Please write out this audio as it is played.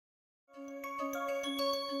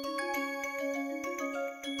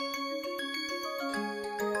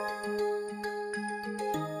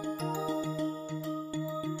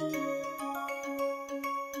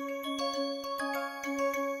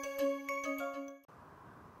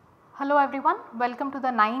Hello everyone, welcome to the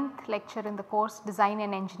 9th lecture in the course Design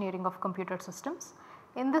and Engineering of Computer Systems.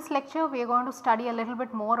 In this lecture we are going to study a little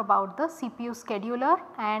bit more about the CPU scheduler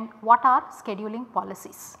and what are scheduling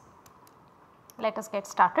policies. Let us get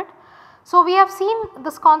started. So we have seen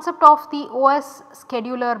this concept of the OS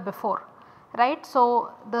scheduler before, right.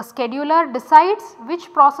 So the scheduler decides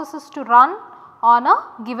which processes to run on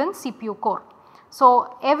a given CPU core.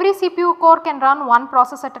 So every CPU core can run one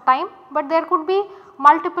process at a time, but there could be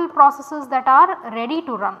multiple processes that are ready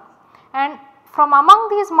to run, and from among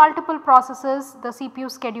these multiple processes the CPU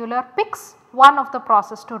scheduler picks one of the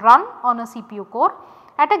process to run on a CPU core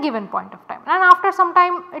at a given point of time, and after some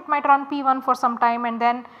time it might run P1 for some time and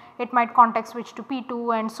then it might context switch to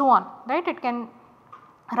P2 and so on, right. It can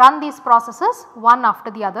run these processes one after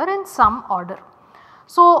the other in some order.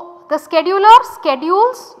 So the scheduler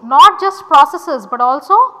schedules not just processes but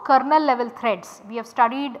also kernel level threads. We have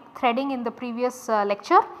studied threading in the previous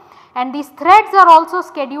lecture, and these threads are also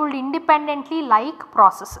scheduled independently like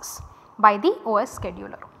processes by the OS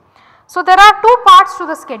scheduler. So there are two parts to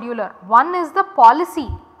the scheduler. One is the policy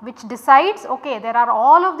which decides, okay, there are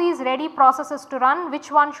all of these ready processes to run,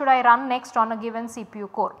 which one should I run next on a given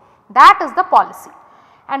CPU core. That is the policy,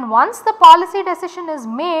 and once the policy decision is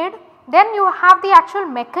made, then you have the actual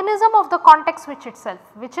mechanism of the context switch itself,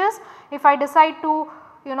 which is if I decide to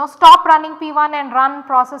stop running P1 and run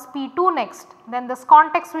process P2 next, then this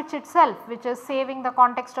context switch itself, which is saving the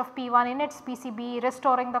context of P1 in its PCB,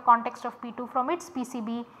 restoring the context of P2 from its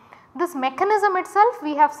PCB, this mechanism itself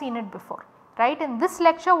we have seen it before, right. In this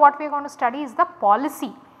lecture what we are going to study is the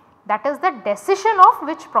policy, that is the decision of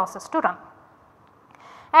which process to run.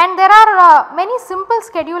 And there are many simple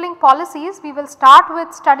scheduling policies. We will start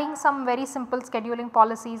with studying some very simple scheduling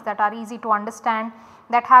policies that are easy to understand,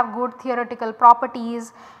 that have good theoretical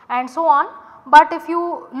properties and so on. But if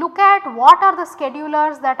you look at what are the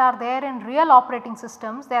schedulers that are there in real operating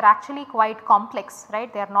systems, they are actually quite complex,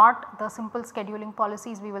 right. They are not the simple scheduling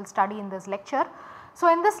policies we will study in this lecture. So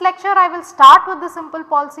in this lecture I will start with the simple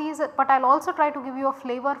policies, but I will also try to give you a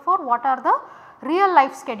flavor for what are the real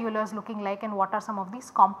life schedulers looking like and what are some of these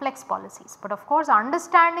complex policies. But of course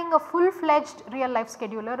understanding a full fledged real life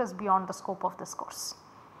scheduler is beyond the scope of this course.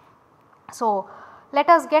 So let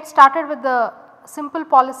us get started with the simple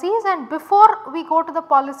policies, and before we go to the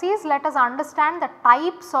policies let us understand the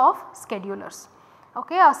types of schedulers.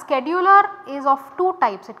 Okay, a scheduler is of two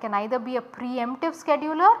types. It can either be a preemptive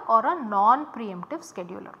scheduler or a non-preemptive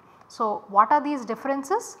scheduler. So what are these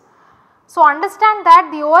differences? So understand that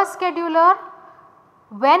the OS scheduler,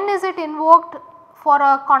 when is it invoked for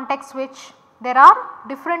a context switch? There are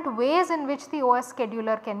different ways in which the OS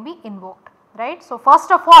scheduler can be invoked, right. So first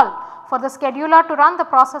of all, for the scheduler to run, the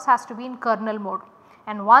process has to be in kernel mode,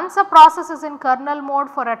 and once a process is in kernel mode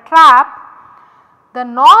for a trap, the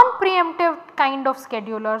non-preemptive kind of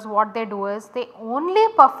schedulers, what they do is they only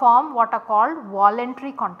perform what are called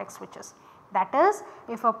voluntary context switches. That is,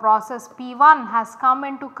 if a process P1 has come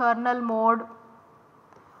into kernel mode,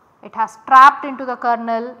 it has trapped into the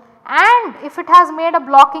kernel, and if it has made a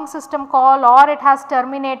blocking system call or it has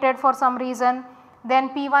terminated for some reason, then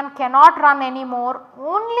P1 cannot run anymore.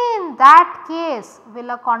 Only in that case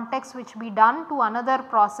will a context switch be done to another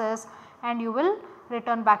process and you will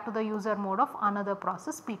return back to the user mode of another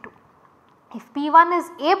process P2. If P1 is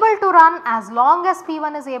able to run, as long as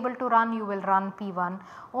P1 is able to run, you will run P1.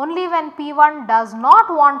 Only when P1 does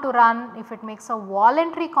not want to run, if it makes a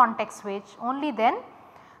voluntary context switch, only then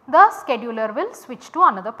the scheduler will switch to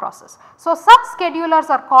another process. So such schedulers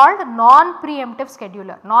are called non-preemptive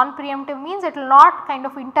scheduler. Non-preemptive means it will not kind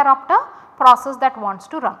of interrupt a process that wants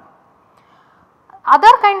to run.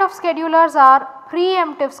 Other kind of schedulers are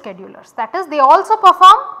preemptive schedulers, that is they also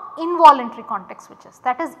perform involuntary context switches.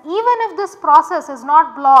 That is, even if this process is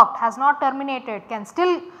not blocked, has not terminated, can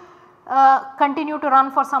still continue to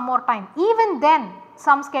run for some more time, even then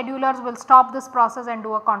some schedulers will stop this process and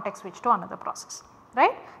do a context switch to another process,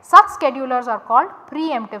 right. Such schedulers are called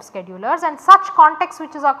preemptive schedulers, and such context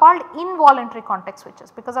switches are called involuntary context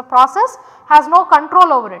switches, because a process has no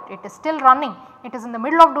control over it. It is still running, it is in the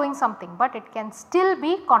middle of doing something, but it can still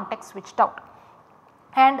be context switched out.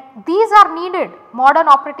 And these are needed. Modern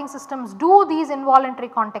operating systems do these involuntary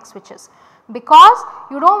context switches because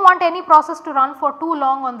you do not want any process to run for too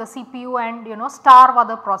long on the CPU and starve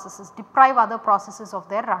other processes, deprive other processes of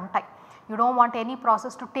their runtime. You do not want any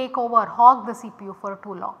process to take over, hog the CPU for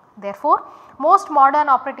too long. Therefore, most modern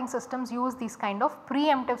operating systems use these kind of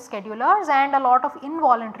preemptive schedulers, and a lot of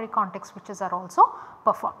involuntary context switches are also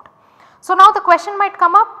performed. So now the question might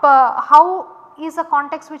come up, how is a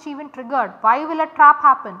context switch even triggered? Why will a trap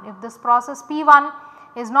happen if this process P1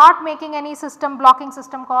 is not making any blocking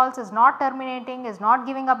system calls, is not terminating, is not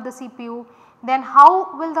giving up the CPU, then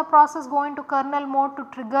how will the process go into kernel mode to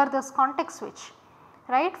trigger this context switch,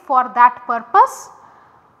 right? For that purpose,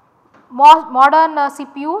 modern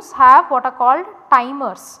CPUs have what are called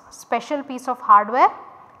timers, special piece of hardware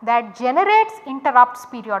that generates interrupts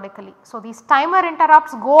periodically. So, these timer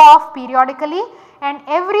interrupts go off periodically and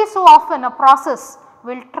every so often a process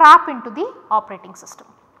will trap into the operating system,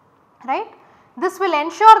 right. This will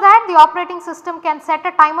ensure that the operating system can set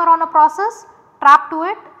a timer on a process, trap to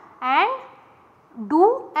it and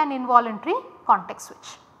do an involuntary context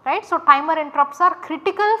switch, right. So, timer interrupts are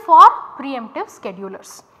critical for preemptive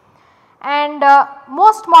schedulers. And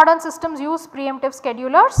most modern systems use preemptive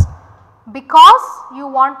schedulers because you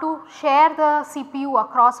want to share the CPU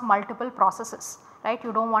across multiple processes, right.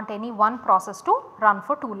 You do not want any one process to run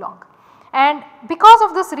for too long. And because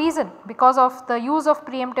of this reason, because of the use of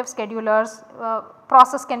preemptive schedulers,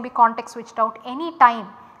 process can be context switched out any time,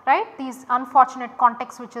 right. These unfortunate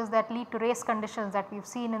context switches that lead to race conditions that we have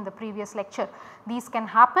seen in the previous lecture, these can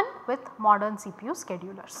happen with modern CPU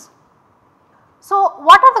schedulers. So,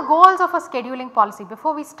 what are the goals of a scheduling policy?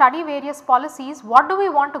 Before we study various policies, what do we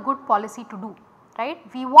want a good policy to do, right?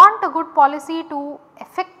 We want a good policy to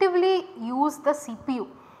effectively use the CPU.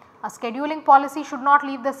 A scheduling policy should not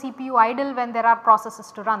leave the CPU idle when there are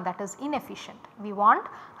processes to run, that is inefficient. We want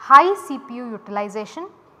high CPU utilization.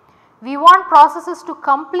 We want processes to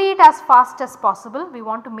complete as fast as possible. We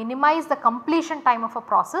want to minimize the completion time of a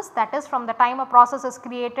process, that is from the time a process is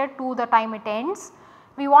created to the time it ends.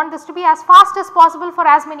 We want this to be as fast as possible for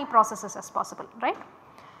as many processes as possible, right.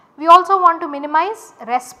 We also want to minimize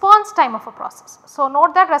response time of a process. So,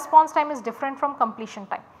 note that response time is different from completion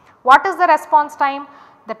time. What is the response time?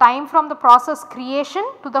 The time from the process creation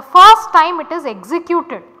to the first time it is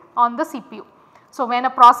executed on the CPU. So, when a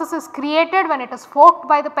process is created, when it is forked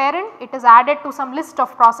by the parent, it is added to some list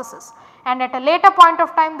of processes and at a later point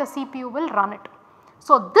of time the CPU will run it.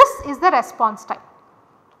 So, this is the response time.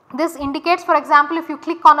 This indicates, for example, if you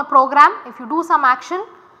click on a program, if you do some action,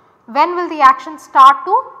 when will the action start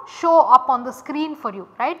to show up on the screen for you,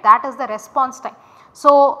 right, that is the response time.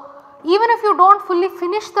 So, even if you do not fully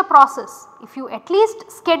finish the process, if you at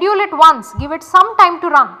least schedule it once, give it some time to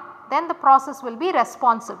run, then the process will be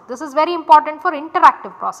responsive. This is very important for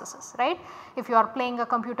interactive processes, right. If you are playing a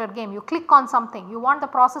computer game, you click on something, you want the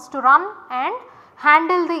process to run and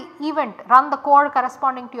handle the event, run the code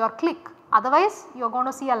corresponding to your click. Otherwise, you are going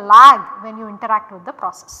to see a lag when you interact with the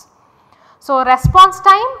process. So, response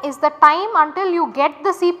time is the time until you get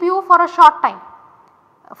the CPU for a short time,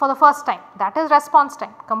 for the first time, that is response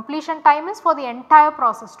time. Completion time is for the entire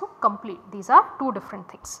process to complete. These are two different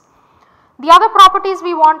things. The other properties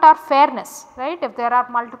we want are fairness, right. If there are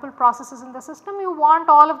multiple processes in the system, you want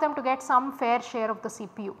all of them to get some fair share of the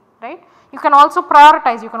CPU, right. You can also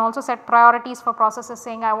prioritize, you can also set priorities for processes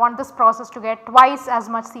saying I want this process to get twice as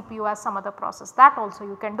much CPU as some other process, that also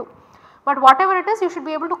you can do. But whatever it is, you should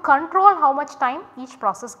be able to control how much time each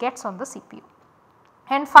process gets on the CPU.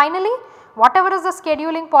 And finally, whatever is the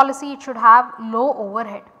scheduling policy, it should have low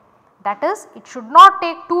overhead. That is, it should not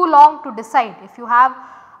take too long to decide. If you have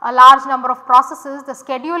a large number of processes, the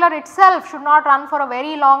scheduler itself should not run for a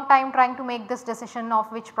very long time trying to make this decision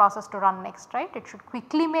of which process to run next, right. It should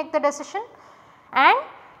quickly make the decision and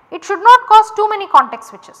it should not cause too many context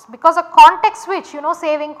switches, because a context switch,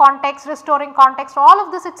 saving context, restoring context, all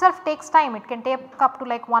of this itself takes time. It can take up to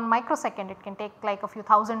like 1 microsecond, it can take like a few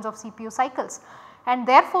thousands of CPU cycles, and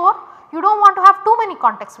therefore you do not want to have too many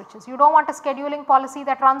context switches. You do not want a scheduling policy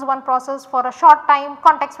that runs one process for a short time,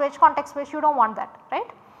 context switch, you do not want that, right.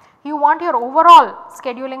 You want your overall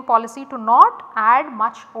scheduling policy to not add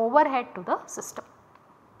much overhead to the system.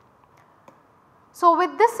 So,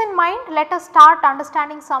 with this in mind, let us start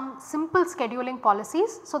understanding some simple scheduling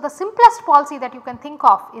policies. So, the simplest policy that you can think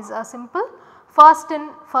of is a simple first in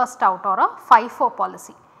first out or a FIFO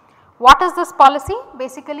policy. What is this policy?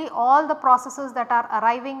 Basically, all the processes that are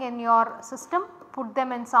arriving in your system, put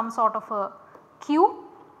them in some sort of a queue.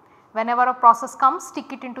 Whenever a process comes,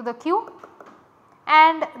 stick it into the queue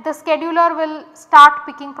and the scheduler will start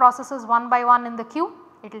picking processes one by one in the queue.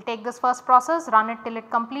 It will take this first process, run it till it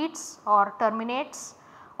completes or terminates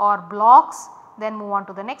or blocks, then move on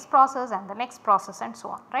to the next process and the next process and so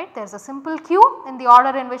on, right. There is a simple queue in the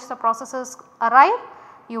order in which the processes arrive,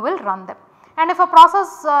 you will run them. And if a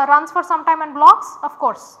process runs for some time and blocks, of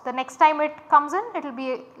course, the next time it comes in, it will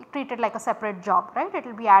be treated like a separate job, right. It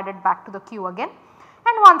will be added back to the queue again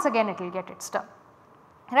and once again it will get its turn,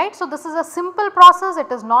 right. So, this is a simple process,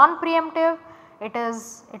 it is non-preemptive, it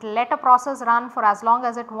will let a process run for as long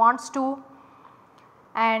as it wants to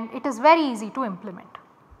and it is very easy to implement.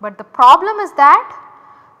 But the problem is that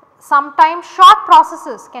sometimes short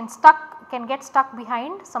processes can get stuck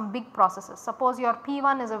behind some big processes. Suppose your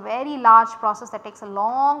P1 is a very large process that takes a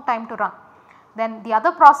long time to run, then the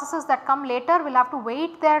other processes that come later will have to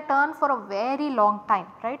wait their turn for a very long time,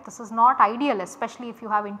 right. This is not ideal, especially if you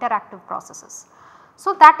have interactive processes.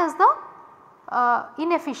 So, that is the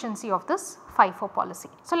inefficiency of this FIFO policy.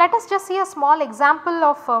 So, let us just see a small example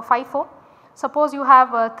of FIFO. Suppose you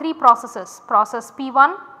have 3 processes, process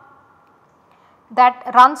P1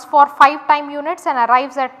 that runs for 5 time units and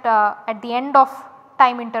arrives at the end of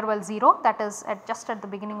time interval 0, that is just at the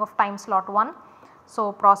beginning of time slot 1.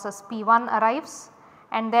 So, process P1 arrives,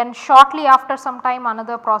 and then shortly after some time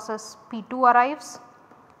another process P2 arrives,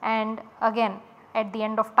 and again at the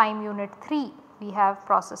end of time unit 3 we have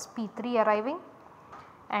process P3 arriving,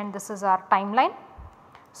 and this is our timeline.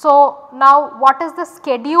 So, now what is the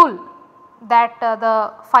schedule that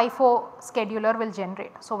the FIFO scheduler will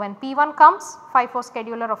generate? So, when P1 comes, FIFO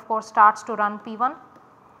scheduler of course starts to run P1.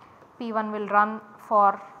 P1 will run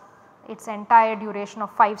for its entire duration of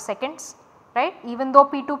 5 seconds, right. Even though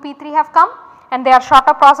P2, P3 have come and they are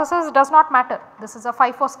shorter processes, it does not matter. This is a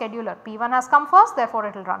FIFO scheduler. P1 has come first, therefore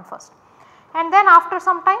it will run first. And then after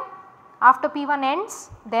some time, after P1 ends,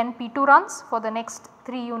 then P2 runs for the next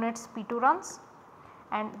 3 units, P2 runs,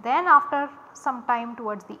 and then after some time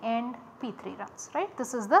towards the end P3 runs, right.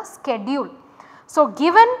 This is the schedule. So,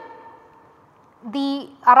 given the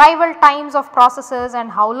arrival times of processes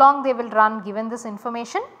and how long they will run, given this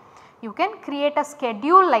information, you can create a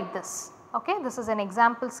schedule like this. Okay. This is an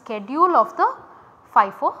example schedule of the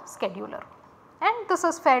FIFO scheduler, and this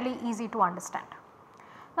is fairly easy to understand.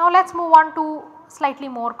 Now, let us move on to slightly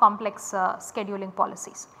more complex scheduling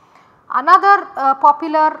policies. Another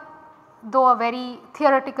popular, though a very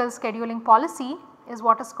theoretical scheduling policy is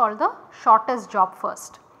what is called the shortest job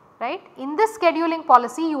first, right. In this scheduling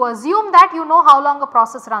policy you assume that you know how long a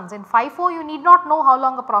process runs. In FIFO you need not know how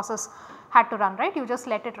long a process had to run, right, you just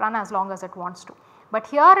let it run as long as it wants to. But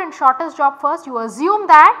here in shortest job first you assume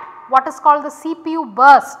that what is called the CPU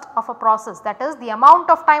burst of a process, that is the amount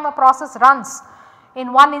of time a process runs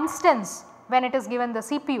in one instance when it is given the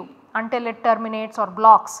CPU until it terminates or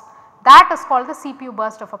blocks, that is called the CPU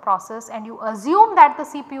burst of a process, and you assume that the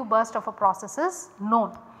CPU burst of a process is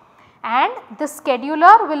known, and the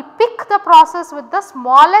scheduler will pick the process with the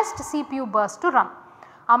smallest CPU burst to run.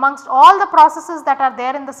 Amongst all the processes that are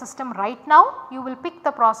there in the system right now, you will pick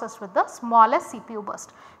the process with the smallest CPU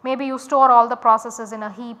burst. Maybe you store all the processes in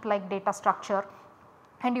a heap like data structure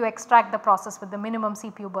and you extract the process with the minimum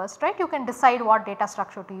CPU burst, right. You can decide what data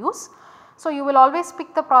structure to use. So, you will always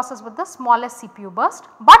pick the process with the smallest CPU burst,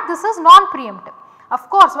 but this is non-preemptive. Of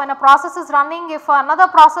course, when a process is running, if another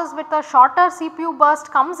process with a shorter CPU burst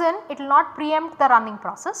comes in, it will not preempt the running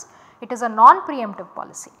process. It is a non-preemptive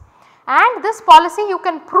policy, and this policy you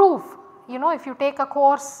can prove, you know, if you take a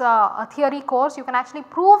course, a theory course, you can actually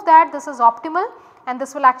prove that this is optimal, and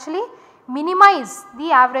this will actually minimize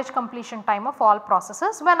the average completion time of all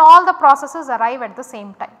processes when all the processes arrive at the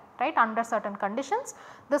same time, right. Under certain conditions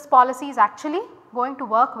this policy is actually going to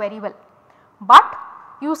work very well, but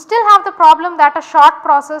you still have the problem that a short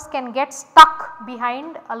process can get stuck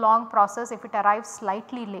behind a long process if it arrives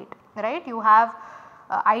slightly late, right. You have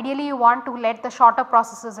ideally you want to let the shorter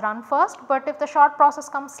processes run first, but if the short process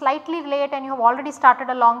comes slightly late and you have already started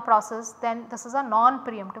a long process, then this is a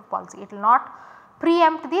non-preemptive policy, it will not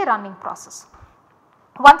preempt the running process.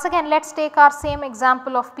 Once again let us take our same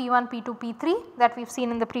example of P1, P2, P3 that we have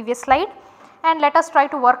seen in the previous slide, and let us try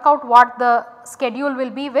to work out what the schedule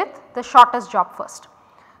will be with the shortest job first.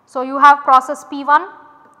 So, you have process P1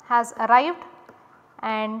 has arrived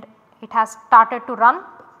and it has started to run,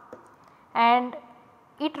 and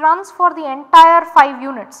it runs for the entire 5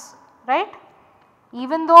 units, right.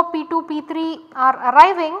 Even though P2, P3 are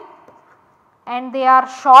arriving and they are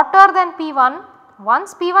shorter than P1,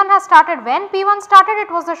 once P1 has started, when P1 started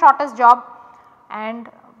it was the shortest job, and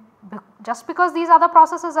just because these other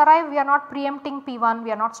processes arrive, we are not preempting P1,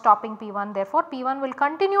 we are not stopping P1, therefore P1 will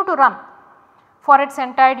continue to run for its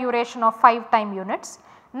entire duration of 5 time units.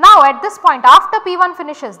 Now at this point after P1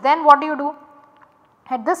 finishes, then what do you do?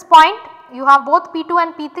 At this point you have both P2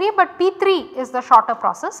 and P3, but P3 is the shorter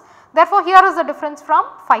process, therefore here is the difference from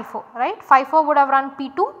FIFO, right. FIFO would have run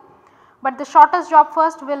P2, but the shortest job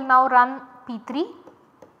first will now run P3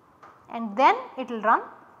 and then it will run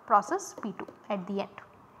process P2 at the end.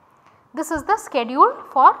 This is the schedule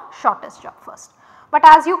for shortest job first. But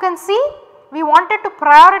as you can see, we wanted to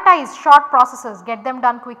prioritize short processes, get them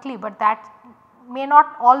done quickly, but that may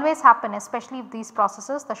not always happen, especially if these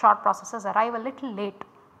processes, the short processes arrive a little late.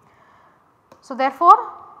 So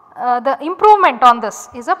therefore, the improvement on this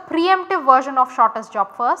is a preemptive version of shortest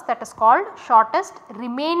job first, that is called shortest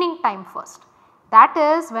remaining time first. That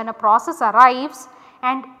is, when a process arrives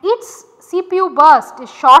and its CPU burst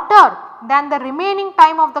is shorter than the remaining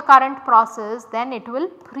time of the current process, then it will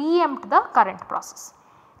preempt the current process.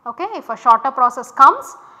 Okay. If a shorter process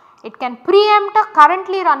comes, it can preempt a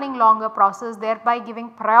currently running longer process, thereby giving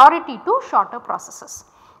priority to shorter processes.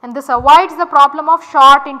 And this avoids the problem of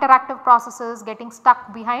short interactive processes getting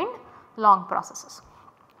stuck behind long processes.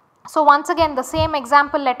 So, once again the same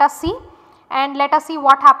example let us see, and let us see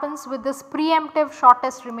what happens with this preemptive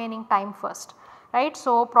shortest remaining time first, right.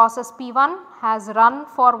 So, process P1 has run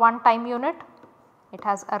for one time unit, it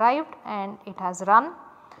has arrived and it has run.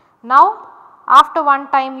 Now, after one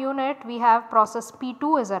time unit we have process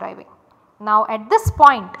P2 is arriving. Now, at this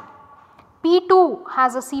point P2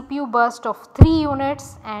 has a CPU burst of 3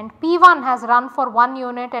 units and P1 has run for 1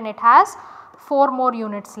 unit and it has 4 more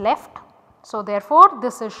units left. So, therefore,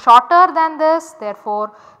 this is shorter than this,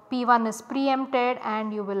 therefore, P1 is preempted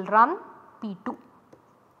and you will run P2.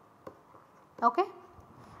 Okay.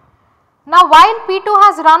 Now, while P2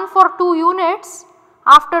 has run for 2 units,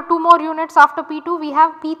 after 2 more units after P2 we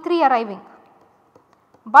have P3 arriving.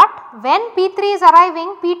 But when P3 is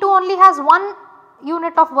arriving, P2 only has 1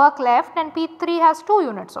 unit of work left and P3 has 2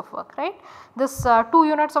 units of work, right. This 2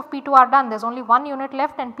 units of P2 are done, there is only 1 unit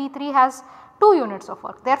left and P3 has 2 units of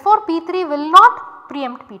work. Therefore, P3 will not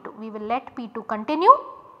preempt P2, we will let P2 continue.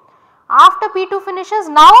 After P2 finishes,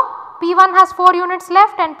 now P1 has 4 units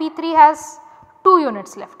left and P3 has 2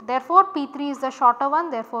 units left. Therefore, P3 is the shorter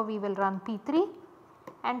one, therefore, we will run P3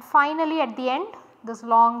 and finally at the end this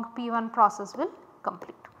long P1 process will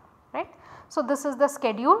complete, right. So, this is the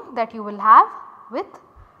schedule that you will have with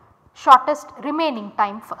shortest remaining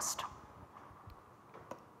time first.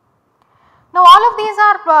 Now, all of these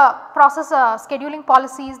are process scheduling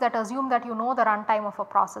policies that assume that you know the runtime of a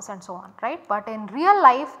process and so on, right. But in real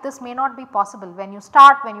life this may not be possible. When you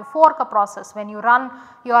start, when you fork a process, when you run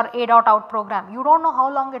your a.out program, you do not know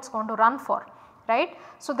how long it is going to run for, right.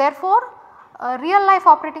 So, therefore, real life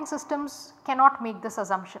operating systems cannot make this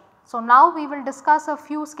assumption. So, now we will discuss a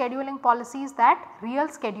few scheduling policies that real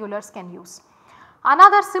schedulers can use.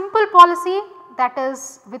 Another simple policy that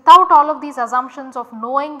is without all of these assumptions of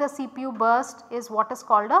knowing the CPU burst is what is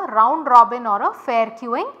called a round robin or a fair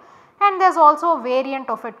queuing, and there is also a variant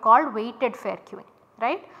of it called weighted fair queuing,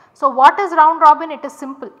 right. So, what is round robin? It is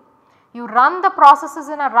simple. You run the processes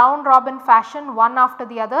in a round robin fashion one after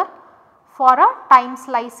the other for a time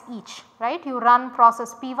slice each, right. You run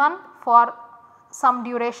process P1 for some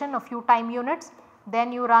duration, a few time units,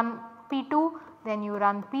 then you run P2, then you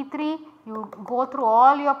run P3, you go through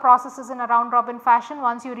all your processes in a round robin fashion.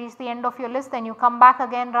 Once you reach the end of your list, then you come back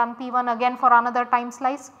again, run P1 again for another time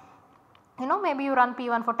slice. You know, maybe you run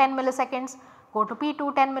P1 for 10 milliseconds, go to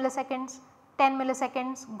P2 10 milliseconds, 10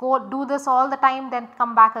 milliseconds, go do this all the time, then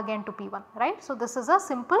come back again to P1, right. So, this is a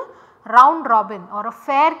simple round robin or a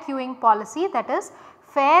fair queuing policy, that is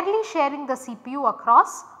fairly sharing the CPU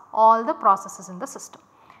across all the processes in the system.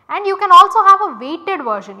 And you can also have a weighted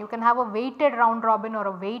version, you can have a weighted round robin or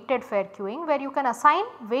a weighted fair queuing where you can assign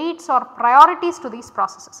weights or priorities to these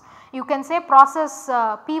processes. You can say process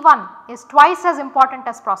P1 is twice as important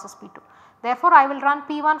as process P2. Therefore, I will run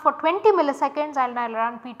P1 for 20 milliseconds and I will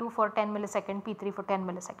run P2 for 10 milliseconds, P3 for 10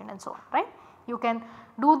 milliseconds and so on, right. You can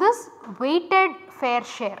do this weighted fair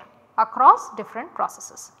share across different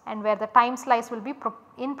processes and where the time slice will be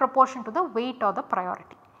in proportion to the weight or the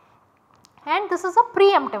priority. And this is a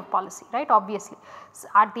preemptive policy, right, obviously. So,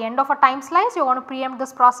 at the end of a time slice you want to preempt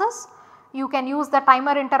this process, you can use the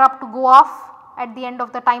timer interrupt to go off at the end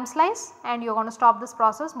of the time slice and you are going to stop this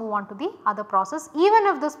process, move on to the other process even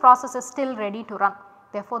if this process is still ready to run.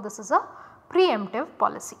 Therefore, this is a preemptive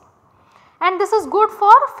policy. And this is good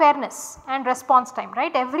for fairness and response time,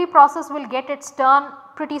 right. Every process will get its turn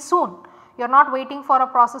pretty soon. You are not waiting for a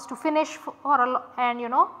process to finish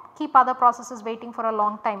and keep other processes waiting for a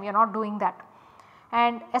long time, you are not doing that.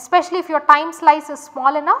 And especially if your time slice is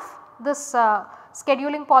small enough, this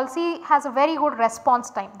scheduling policy has a very good response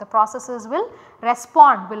time. The processes will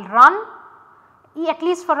respond, will run at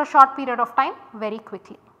least for a short period of time very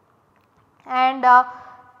quickly. And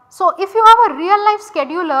so, if you have a real life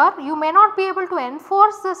scheduler, you may not be able to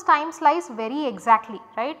enforce this time slice very exactly,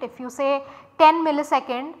 right. If you say 10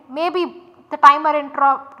 millisecond, maybe the timer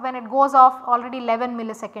interrupt when it goes off already 11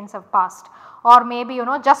 milliseconds have passed, or maybe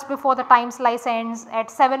just before the time slice ends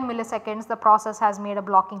at 7 milliseconds the process has made a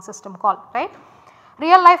blocking system call, right.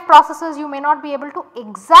 Real life processes you may not be able to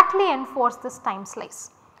exactly enforce this time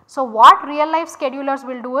slice. So, what real life schedulers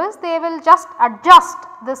will do is they will just adjust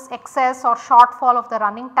this excess or shortfall of the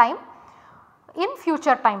running time in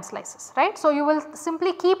future time slices, right. So, you will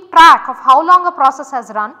simply keep track of how long a process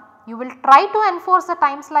has run, you will try to enforce the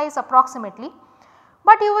time slice approximately,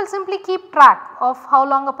 but you will simply keep track of how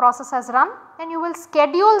long a process has run and you will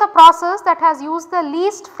schedule the process that has used the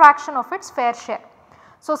least fraction of its fair share.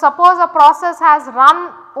 So, suppose a process has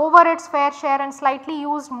run over its fair share and slightly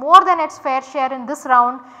used more than its fair share in this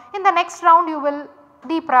round, in the next round you will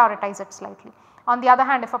deprioritize it slightly. On the other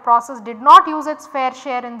hand, if a process did not use its fair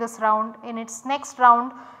share in this round, in its next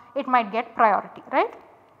round it might get priority, right.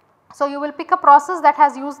 So, you will pick a process that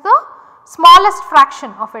has used the smallest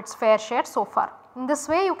fraction of its fair share so far. In this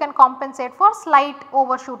way you can compensate for slight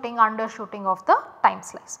overshooting, undershooting of the time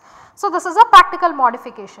slice. So, this is a practical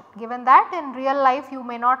modification, given that in real life you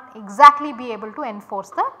may not exactly be able to enforce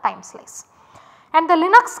the time slice. And the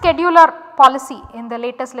Linux scheduler policy in the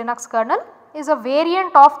latest Linux kernel is a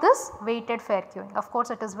variant of this weighted fair queuing. Of course,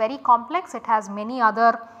 it is very complex, it has many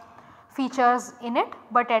other features in it,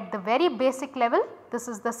 but at the very basic level this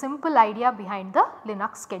is the simple idea behind the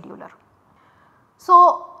Linux scheduler.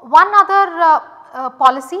 So, one other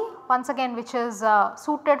policy once again which is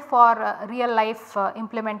suited for real life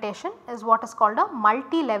implementation is what is called a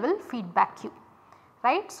multi-level feedback queue,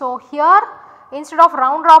 right. So, here instead of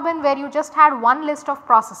round robin where you just had one list of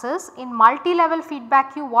processes, in multi-level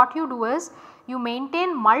feedback queue what you do is you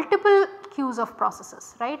maintain multiple queues of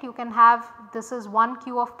processes, right. You can have, this is one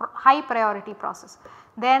queue of high priority process,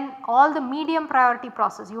 then all the medium priority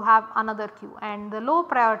process you have another queue, and the low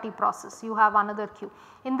priority process you have another queue.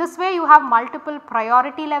 In this way you have multiple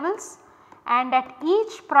priority levels, and at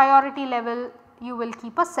each priority level you will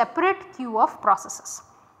keep a separate queue of processes,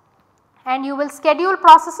 and you will schedule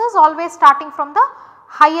processes always starting from the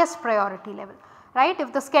highest priority level, right.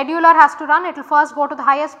 If the scheduler has to run, it will first go to the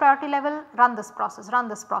highest priority level, run this process,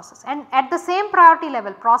 and at the same priority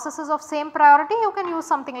level, processes of same priority, you can use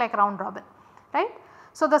something like round robin, right.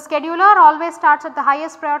 So, the scheduler always starts at the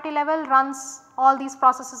highest priority level, runs all these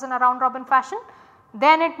processes in a round robin fashion,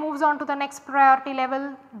 then it moves on to the next priority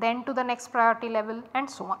level, then to the next priority level, and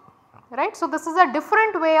so on, right. So, this is a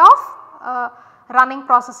different way of running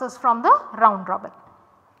processes from the round robin.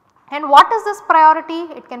 And what is this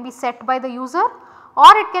priority? It can be set by the user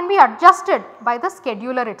or it can be adjusted by the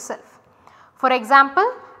scheduler itself. For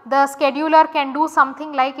example, the scheduler can do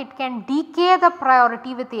something like it can decay the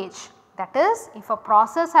priority with age. That is, if a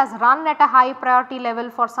process has run at a high priority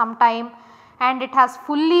level for some time and it has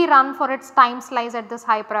fully run for its time slice at this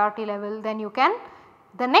high priority level, then you can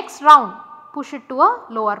the next round push it to a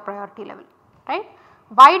lower priority level, right.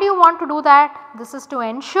 Why do you want to do that? This is to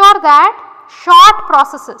ensure that short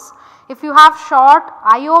processes, if you have short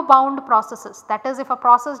IO bound processes, that is if a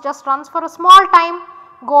process just runs for a small time,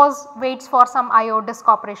 goes waits for some IO disk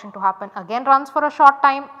operation to happen, again runs for a short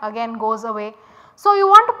time, again goes away. So, you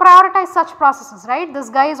want to prioritize such processes, right. This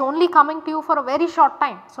guy is only coming to you for a very short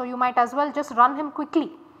time, so you might as well just run him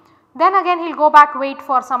quickly, then again he will go back wait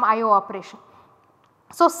for some IO operation.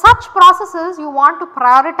 So, such processes you want to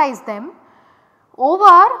prioritize them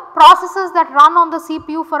over processes that run on the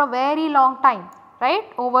CPU for a very long time, right.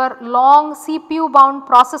 Over long CPU bound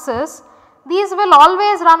processes, these will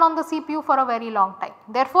always run on the CPU for a very long time.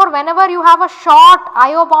 Therefore, whenever you have a short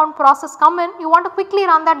IO bound process come in, you want to quickly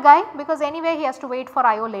run that guy because anyway he has to wait for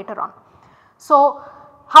IO later on. So,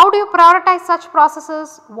 how do you prioritize such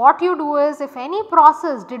processes? What you do is, if any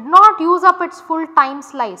process did not use up its full time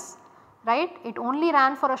slice, right, it only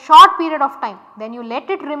ran for a short period of time, then you let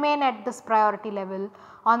it remain at this priority level.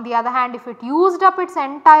 On the other hand, if it used up its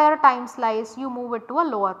entire time slice, you move it to a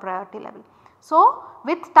lower priority level. So,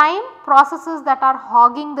 with time, processes that are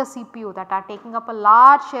hogging the CPU, that are taking up a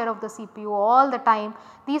large share of the CPU all the time,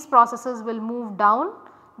 these processes will move down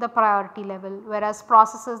the priority level, whereas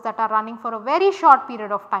processes that are running for a very short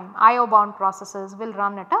period of time, IO bound processes, will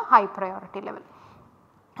run at a high priority level,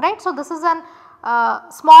 right. So, this is an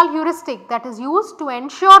small heuristic that is used to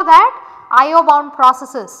ensure that IO bound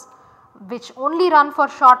processes which only run for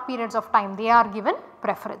short periods of time, they are given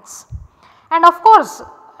preference. And of course,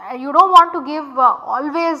 you do not want to give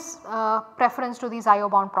always preference to these IO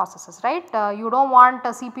bound processes, right. You do not want a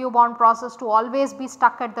CPU bound process to always be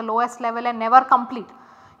stuck at the lowest level and never complete.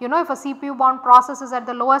 You know, if a CPU bound process is at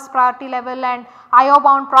the lowest priority level and IO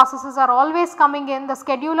bound processes are always coming in, the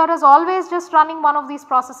scheduler is always just running one of these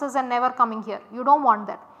processes and never coming here. You do not want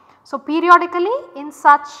that. So, periodically in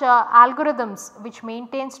such algorithms which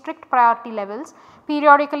maintain strict priority levels,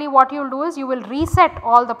 periodically what you will do is you will reset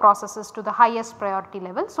all the processes to the highest priority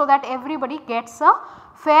level, so that everybody gets a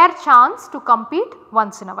fair chance to compete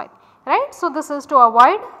once in a while, right. So, this is to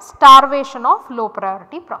avoid starvation of low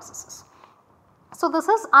priority processes. So, this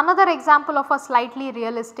is another example of a slightly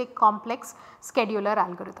realistic complex scheduler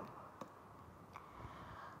algorithm.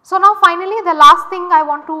 So, now finally the last thing I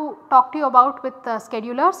want to talk to you about with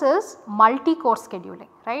schedulers is multi-core scheduling,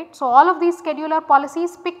 right. So, all of these scheduler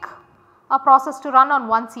policies pick a process to run on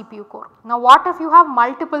one CPU core. Now, what if you have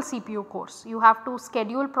multiple CPU cores? You have to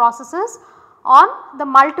schedule processes on the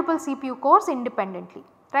multiple CPU cores independently,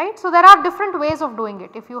 right. So, there are different ways of doing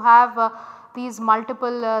it. If you have these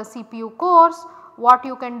multiple CPU cores, what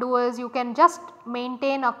you can do is you can just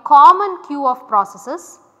maintain a common queue of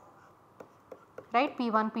processes, right,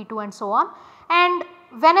 P1, P2 and so on, and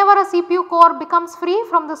whenever a CPU core becomes free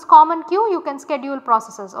from this common queue, you can schedule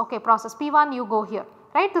processes. Okay, process P1 you go here,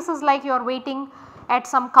 right. This is like you are waiting at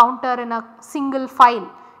some counter in a single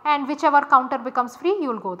file, and whichever counter becomes free you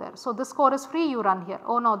will go there. So, this core is free, you run here.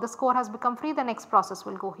 Oh no, this core has become free, the next process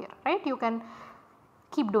will go here, right. You can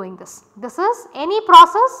keep doing this. This is any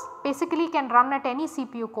process basically can run at any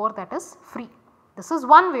CPU core that is free. This is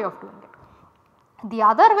one way of doing it. The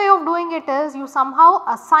other way of doing it is you somehow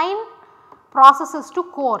assign processes to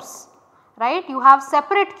cores, right. You have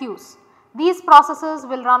separate queues. These processes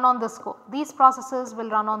will run on this core, these processes will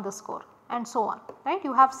run on this core and so on, right.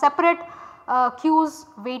 You have separate queues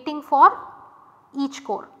waiting for each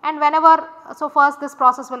core, and whenever, so first this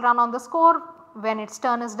process will run on this core, when its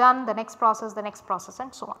turn is done the next process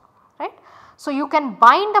and so on, right. So, you can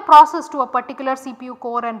bind a process to a particular CPU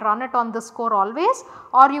core and run it on this core always,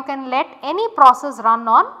 or you can let any process run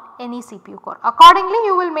on any CPU core. Accordingly,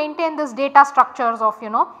 you will maintain this data structures of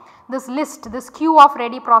this list, this queue of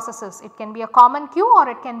ready processes. It can be a common queue or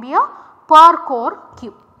it can be a per core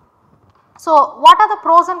queue. So, what are the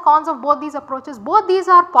pros and cons of both these approaches? Both these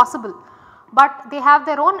are possible, but they have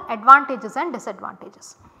their own advantages and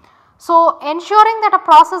disadvantages. So, ensuring that a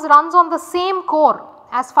process runs on the same core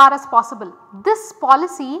as far as possible, this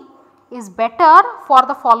policy is better for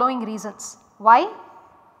the following reasons. Why?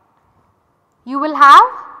 You will have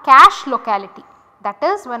cache locality, that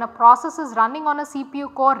is when a process is running on a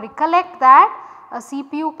CPU core, recollect that a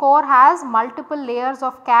CPU core has multiple layers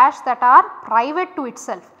of cache that are private to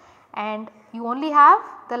itself, and you only have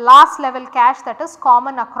the last level cache that is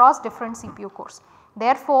common across different CPU cores.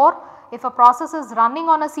 Therefore, if a process is running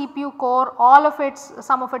on a CPU core, all of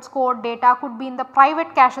some of its code data could be in the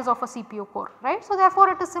private caches of a CPU core, right. So, therefore,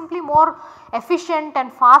 it is simply more efficient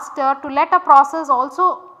and faster to let a process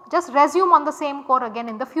also just resume on the same core again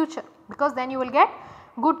in the future, because then you will get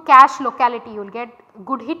good cache locality, you will get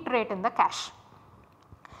good hit rate in the cache.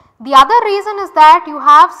 The other reason is that you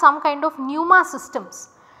have some kind of NUMA systems,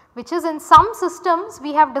 which is in some systems,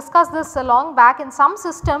 we have discussed this a long back, in some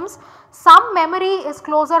systems some memory is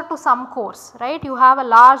closer to some cores, right. You have a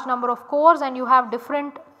large number of cores and you have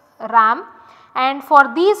different RAM, and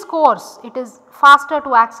for these cores it is faster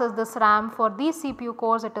to access this RAM, for these CPU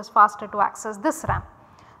cores it is faster to access this RAM.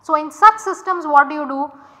 So, in such systems what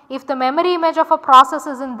do? If the memory image of a process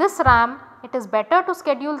is in this RAM, it is better to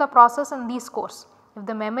schedule the process in these cores. If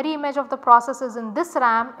the memory image of the process is in this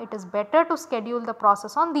RAM, it is better to schedule the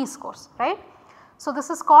process on these cores, right. So, this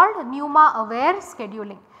is called NUMA aware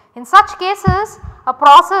scheduling. In such cases, a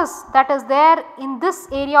process that is there in this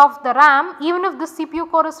area of the RAM, even if this CPU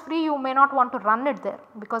core is free, you may not want to run it there,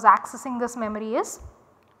 because accessing this memory is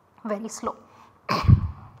very slow.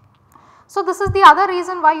 So, this is the other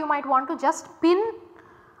reason why you might want to just pin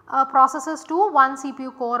processes to one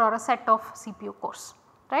CPU core or a set of CPU cores,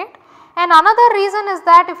 right. And another reason is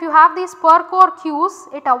that if you have these per core queues,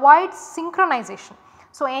 it avoids synchronization.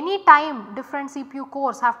 So, any time different CPU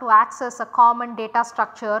cores have to access a common data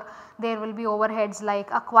structure, there will be overheads like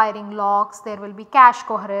acquiring locks, there will be cache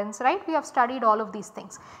coherence, right. We have studied all of these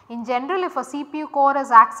things. In general, if a CPU core is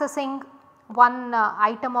accessing one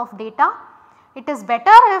item of data, it is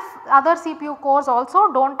better if other CPU cores also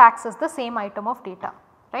do not access the same item of data,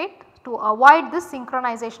 right. To avoid this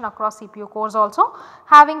synchronization across CPU cores also,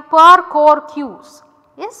 having per core queues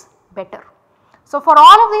is better. So, for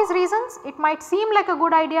all of these reasons, it might seem like a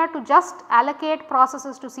good idea to just allocate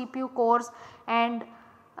processes to CPU cores, and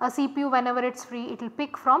a CPU whenever it is free, it will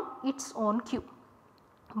pick from its own queue.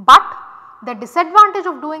 But the disadvantage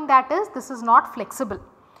of doing that is this is not flexible.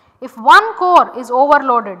 If one core is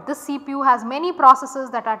overloaded, this CPU has many processes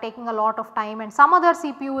that are taking a lot of time, and some other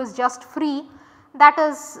CPU is just free, that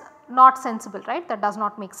is not sensible, right, that does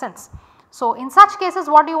not make sense. So, in such cases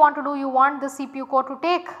what do you want to do? You want the CPU core to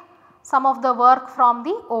take some of the work from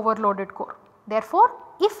the overloaded core. Therefore,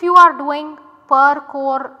 if you are doing per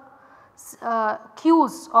core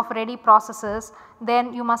queues of ready processes,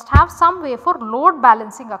 then you must have some way for load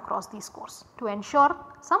balancing across these cores to ensure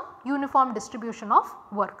some uniform distribution of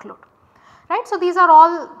workload. Right. So, these are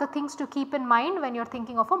all the things to keep in mind when you are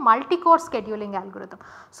thinking of a multi-core scheduling algorithm.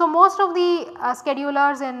 So, most of the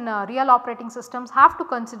schedulers in real operating systems have to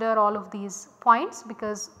consider all of these points,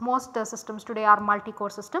 because most systems today are multi-core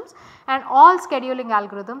systems, and all scheduling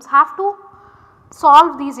algorithms have to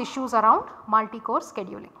solve these issues around multi-core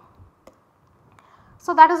scheduling.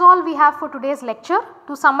 So, that is all we have for today's lecture.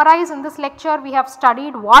 To summarize, in this lecture we have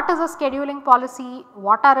studied what is a scheduling policy,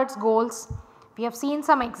 what are its goals. We have seen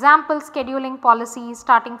some example scheduling policies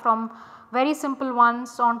starting from very simple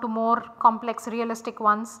ones on to more complex realistic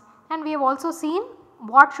ones, and we have also seen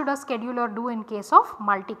what should a scheduler do in case of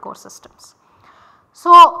multi-core systems.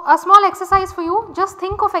 So, a small exercise for you, just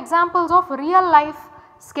think of examples of real life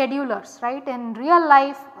schedulers, right. In real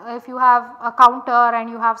life, if you have a counter and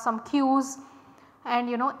you have some queues, and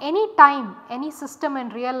any time, any system in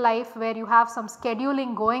real life where you have some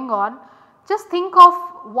scheduling going on, just think of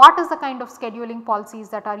what is the kind of scheduling policies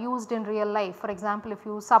that are used in real life. For example, if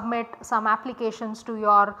you submit some applications to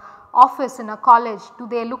your office in a college, do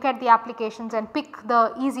they look at the applications and pick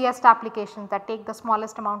the easiest applications that take the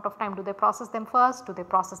smallest amount of time? Do they process them first? Do they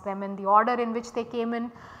process them in the order in which they came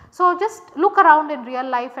in? So, just look around in real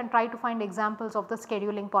life and try to find examples of the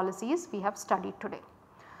scheduling policies we have studied today.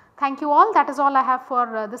 Thank you all. That is all I have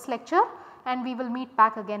for this lecture, and we will meet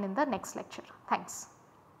back again in the next lecture. Thanks.